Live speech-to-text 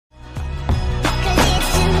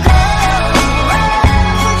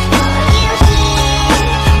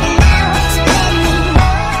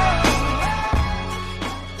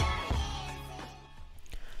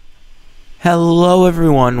Hello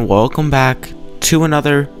everyone, welcome back to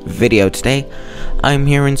another video. Today I'm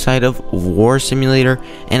here inside of War Simulator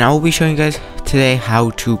and I will be showing you guys today how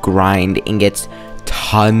to grind and get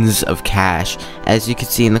tons of cash. As you can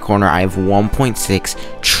see in the corner, I have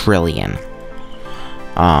 1.6 trillion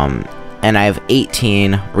and I have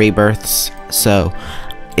 18 rebirths. So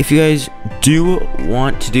if you guys do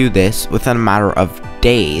want to do this within a matter of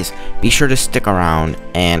days, be sure to stick around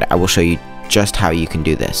and I will show you just how you can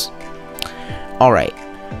do this. Alright,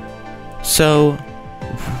 so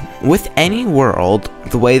with any world,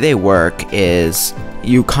 the way they work is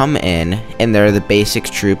you come in and they're the basic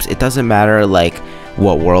troops. It doesn't matter like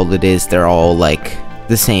what world it is, they're all like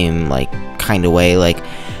the same like kind of way. Like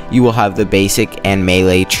you will have the basic and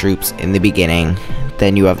melee troops in the beginning,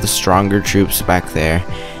 then you have the stronger troops back there,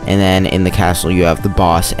 and then in the castle you have the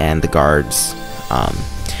boss and the guards.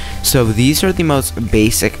 So these are the most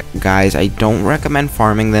basic guys. I don't recommend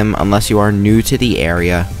farming them unless you are new to the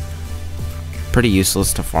area. Pretty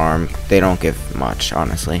useless to farm. They don't give much,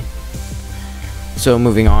 honestly. So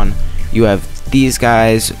moving on, you have these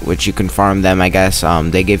guys, which you can farm them, I guess.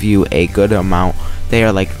 They give you a good amount. They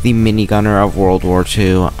are like the minigunner of World War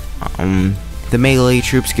II. The melee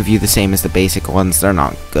troops give you the same as the basic ones. They're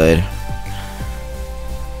not good.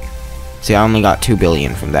 See, I only got 2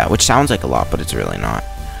 billion from that, which sounds like a lot, but it's really not.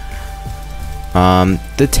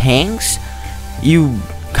 The tanks, you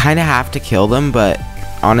kind of have to kill them, but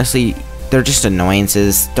honestly, they're just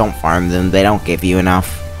annoyances. Don't farm them. They don't give you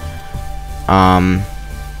enough.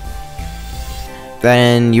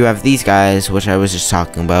 Then you have these guys, which I was just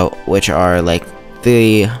talking about, which are like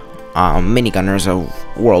the minigunners of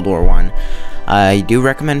World War I. I do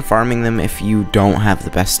recommend farming them if you don't have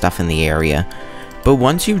the best stuff in the area. But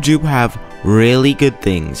once you do have really good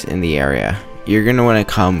things in the area, you're gonna want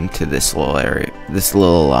to come to this little area, this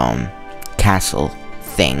little castle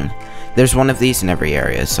thing. There's one of these in every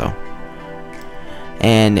area, so.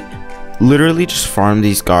 And literally just farm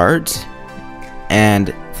these guards,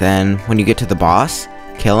 and then when you get to the boss,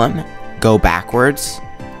 kill him, go backwards,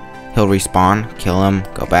 he'll respawn, kill him,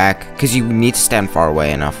 go back, because you need to stand far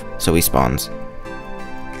away enough so he spawns.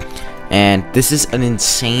 And this is an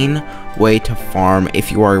insane way to farm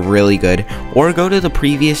if you are really good, or go to the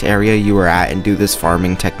previous area you were at and do this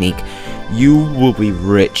farming technique. You will be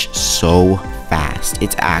rich so fast.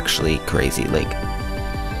 It's actually crazy. Like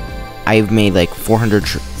I've made like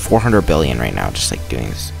 400 billion right now just like doing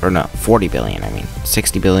this, or no, 40 billion, I mean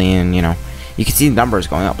 60 billion, you know. You can see the numbers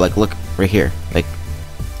going up. Like look right here, like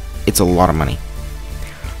it's a lot of money.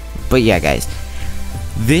 But yeah guys,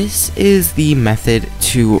 this is the method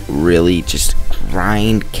to really just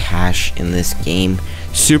grind cash in this game.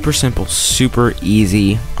 Super simple, super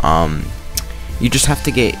easy. You just have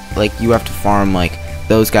to get, like, you have to farm like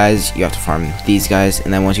those guys, you have to farm these guys,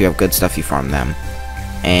 and then once you have good stuff you farm them,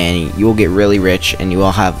 and you will get really rich and you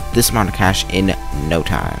will have this amount of cash in no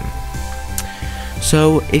time.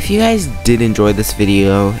 So if you guys did enjoy this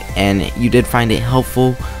video and you did find it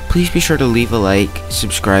helpful, please be sure to leave a like,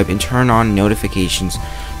 subscribe, and turn on notifications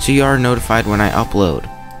so you are notified when I upload.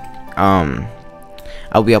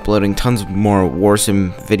 I'll be uploading tons more War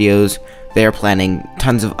Sim videos. They are planning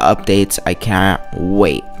tons of updates. I can't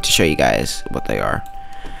wait to show you guys what they are.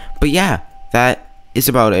 But yeah, that is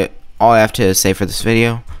about it. All I have to say for this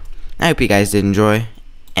video. I hope you guys did enjoy.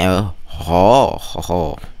 And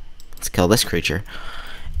let's kill this creature.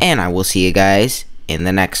 And I will see you guys in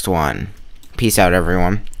the next one. Peace out,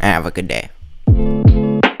 everyone, and have a good day.